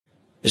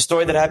A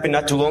story that happened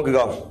not too long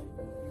ago.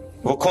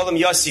 We'll call him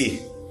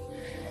Yossi.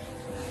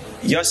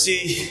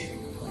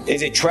 Yossi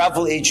is a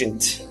travel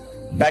agent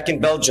back in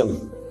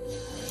Belgium.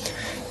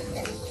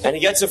 And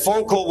he gets a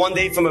phone call one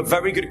day from a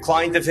very good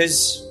client of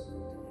his.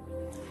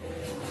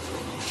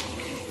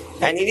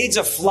 And he needs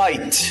a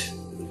flight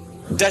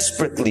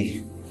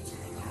desperately.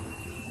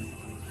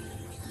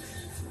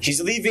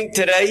 He's leaving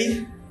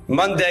today,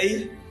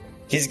 Monday.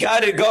 He's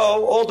got to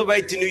go all the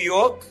way to New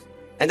York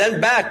and then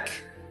back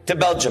to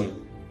Belgium.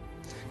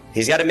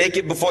 He's got to make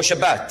it before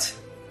Shabbat.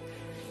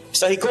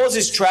 So he calls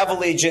his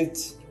travel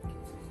agent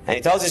and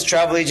he tells his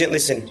travel agent,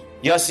 listen,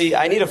 Yossi,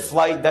 I need a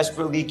flight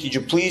desperately. Could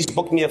you please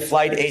book me a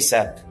flight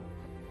ASAP?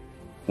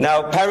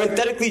 Now,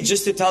 parenthetically,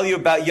 just to tell you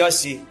about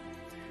Yossi,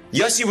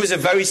 Yossi was a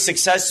very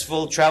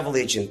successful travel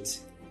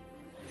agent.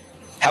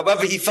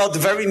 However, he felt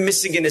very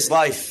missing in his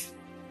life.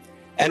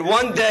 And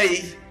one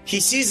day, he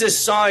sees a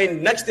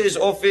sign next to his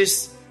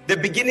office, they're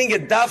beginning a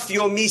Daf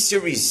Yomi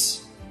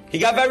series. He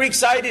got very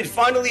excited,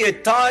 finally a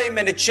time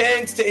and a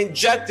chance to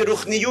inject the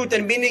ruchniyut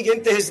and meaning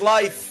into his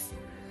life.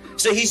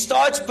 So he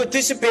starts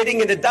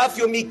participating in the Daf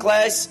Yomi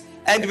class,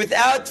 and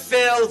without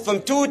fail,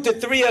 from 2 to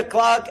 3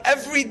 o'clock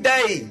every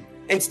day,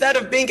 instead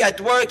of being at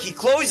work, he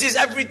closes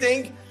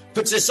everything,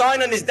 puts a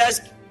sign on his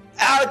desk,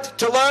 out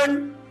to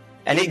learn,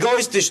 and he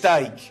goes to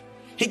Steig.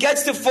 He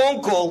gets the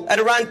phone call at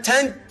around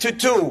 10 to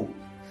 2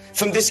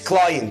 from this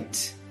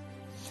client.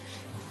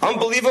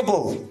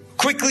 Unbelievable.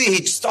 Quickly,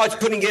 he starts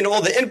putting in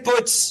all the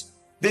inputs.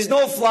 There's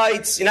no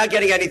flights. You're not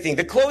getting anything.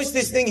 The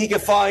closest thing he can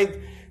find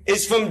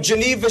is from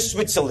Geneva,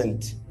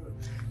 Switzerland.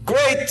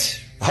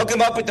 Great. Hook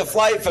him up with the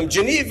flight from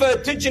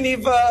Geneva to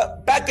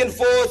Geneva, back and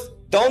forth.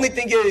 The only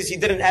thing is he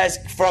didn't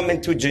ask from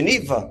and to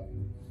Geneva.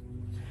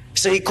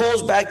 So he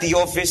calls back the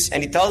office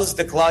and he tells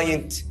the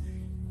client,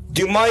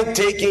 do you mind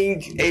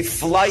taking a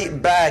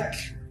flight back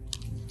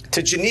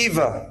to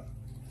Geneva?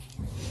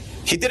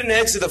 He didn't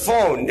answer the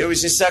phone. It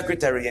was his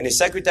secretary. And his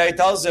secretary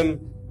tells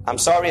him, I'm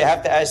sorry, I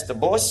have to ask the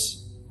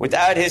boss.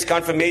 Without his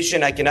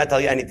confirmation, I cannot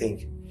tell you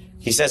anything.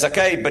 He says,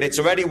 okay, but it's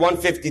already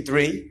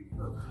 1:53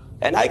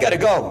 and I gotta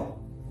go.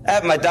 I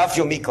have my Daf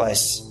Yomi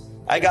class.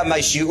 I got my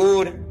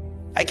shiur.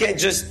 I can't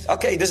just,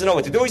 okay, he doesn't know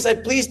what to do. He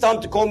said, please tell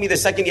him to call me the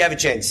second you have a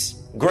chance.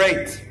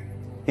 Great.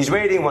 He's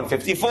waiting,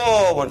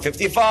 1:54,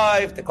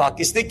 1:55, the clock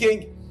is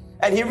ticking.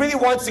 And he really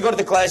wants to go to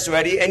the class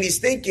already. And he's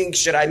thinking,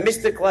 should I miss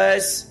the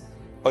class?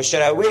 Or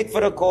should I wait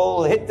for the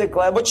call, hit the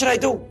class? What should I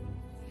do?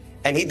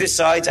 And he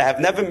decides, I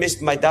have never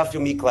missed my Daf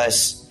Yomi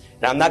class.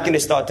 And I'm not going to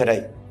start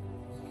today.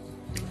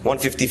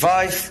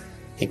 1:55,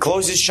 he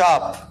closes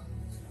shop.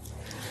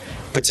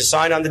 Puts a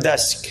sign on the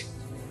desk.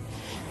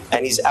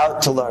 And he's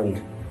out to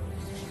learn.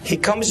 He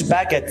comes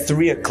back at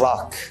 3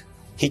 o'clock.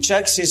 He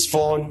checks his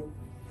phone.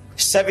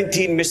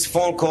 17 missed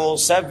phone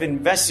calls,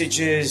 7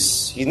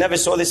 messages. He never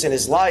saw this in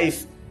his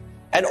life.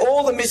 And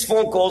all the missed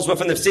phone calls were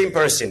from the same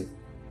person.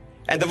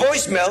 And the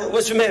voicemail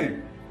was from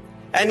him.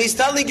 And he's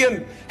telling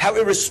him how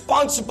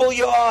irresponsible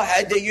you are.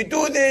 How dare you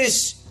do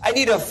this? I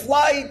need a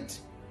flight.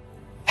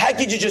 How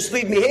could you just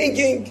leave me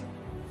hanging?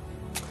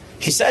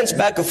 He sends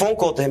back a phone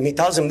call to him. He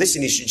tells him,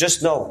 listen, you should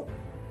just know,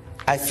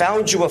 I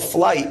found you a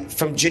flight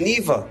from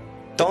Geneva.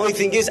 The only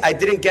thing is, I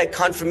didn't get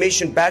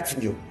confirmation back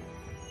from you.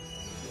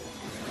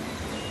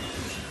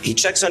 He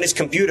checks on his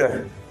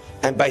computer,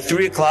 and by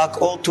 3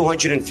 o'clock, all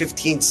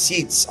 215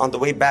 seats on the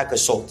way back are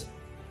sold.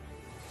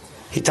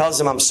 He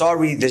tells him, I'm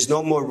sorry, there's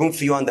no more room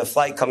for you on the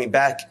flight coming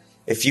back.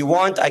 If you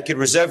want, I could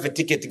reserve a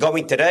ticket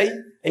going today,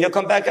 and you'll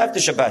come back after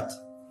Shabbat.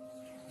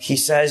 He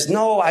says,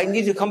 no, I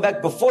need to come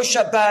back before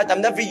Shabbat. I'm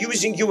never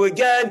using you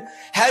again.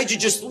 How did you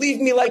just leave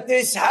me like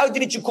this? How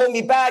didn't you call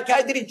me back?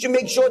 How didn't you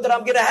make sure that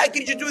how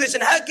could you do this?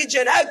 And how could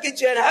you, and how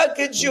could you, and how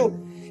could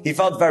you? He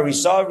felt very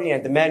sorry,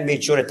 and the man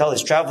made sure to tell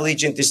his travel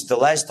agent, this is the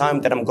last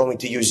time that I'm going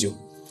to use you.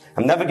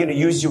 I'm never going to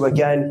use you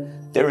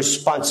again. The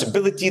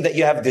responsibility that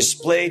you have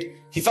displayed.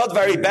 He felt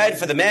very bad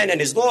for the man and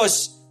his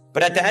loss,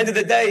 but at the end of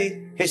the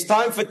day, his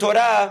time for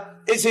Torah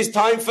is his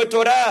time for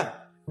Torah.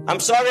 I'm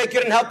sorry I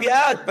couldn't help you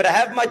out, but I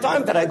have my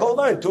time that I go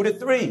learn, 2 to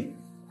 3.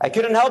 I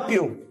couldn't help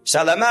you.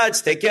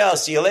 Salamat, take care, I'll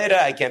see you later.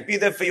 I can't be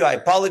there for you. I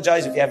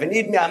apologize if you ever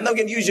need me. I'm not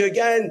going to use you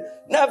again.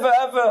 Never,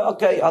 ever.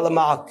 Okay,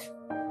 alamak.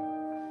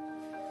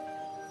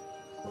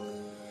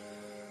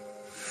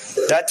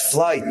 That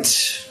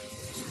flight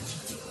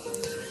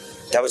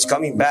that was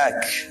coming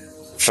back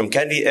from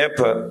Kennedy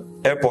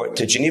Airport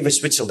to Geneva,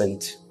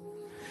 Switzerland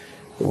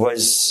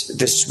was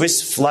the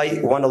Swiss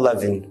Flight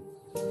 111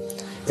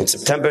 in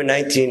September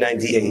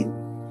 1998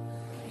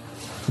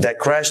 that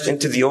crashed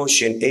into the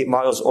ocean 8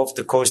 miles off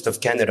the coast of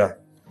Canada,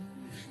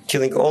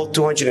 killing all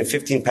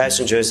 215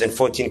 passengers and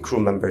 14 crew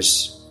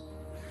members.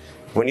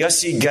 When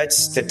Yossi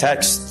gets the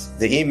text,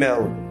 the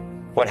email,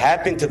 what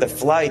happened to the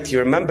flight, he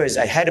remembers,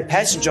 I had a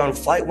passenger on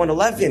Flight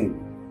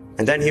 111.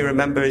 And then he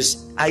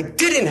remembers, I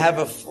didn't have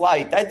a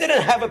flight. I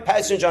didn't have a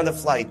passenger on the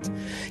flight.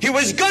 He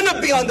was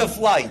gonna be on the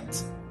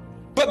flight.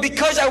 But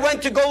because I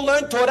went to go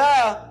learn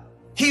Torah,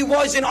 he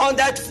wasn't on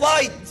that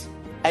flight.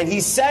 And he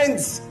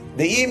sends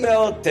the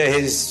email to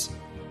his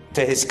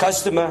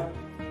customer,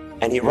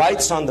 and he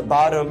writes on the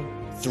bottom,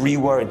 3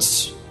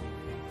 words.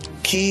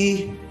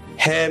 Ki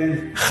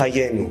hem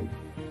chayenu.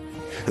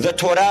 The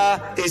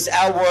Torah is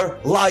our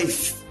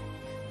life.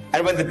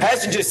 And when the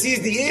passenger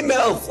sees the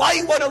email,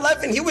 flight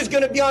 111, he was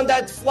going to be on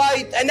that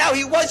flight, and now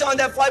he was on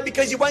that flight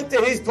because he went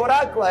to his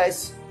Torah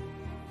class.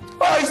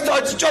 Oh, he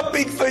starts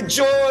jumping for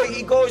joy.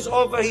 He goes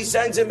over, he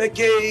sends him a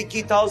cake.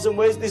 He tells him,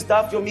 where's this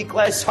Daf Yomi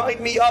class?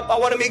 Sign me up. I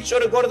want to make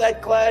sure to go to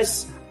that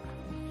class.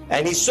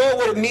 And he saw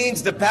what it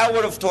means, the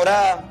power of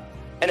Torah,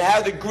 and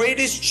how the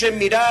greatest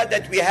shemirah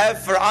that we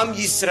have for Am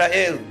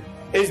Yisrael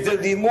is the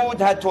Limud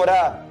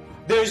HaTorah.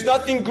 There is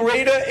nothing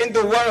greater in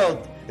the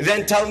world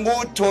than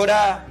Talmud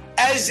Torah.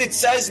 As it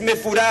says,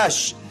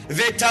 Mefurash,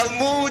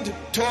 V'Talmud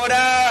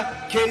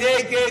Torah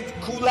Keneged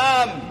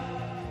Kulam.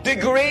 The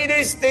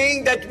greatest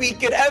thing that we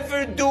could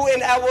ever do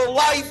in our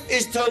life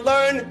is to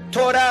learn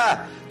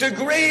Torah. The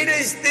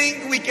greatest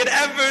thing we could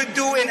ever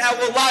do in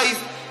our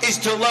life is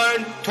to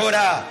learn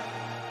Torah.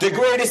 The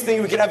greatest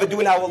thing we could ever do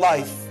in our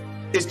life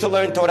is to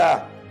learn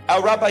Torah.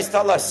 Our rabbis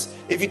tell us,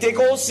 if you take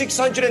all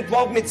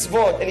 612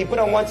 mitzvot and you put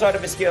on one side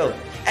of a scale,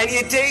 and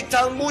you take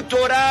Talmud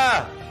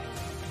Torah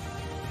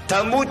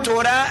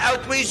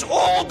outweighs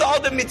all the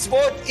other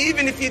mitzvot,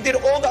 even if you did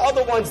all the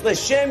other ones,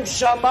 L'Shem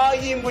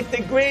Shamayim, with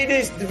the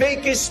greatest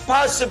dvekis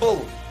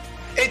possible.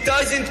 It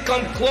doesn't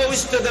come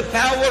close to the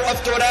power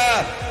of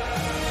Torah.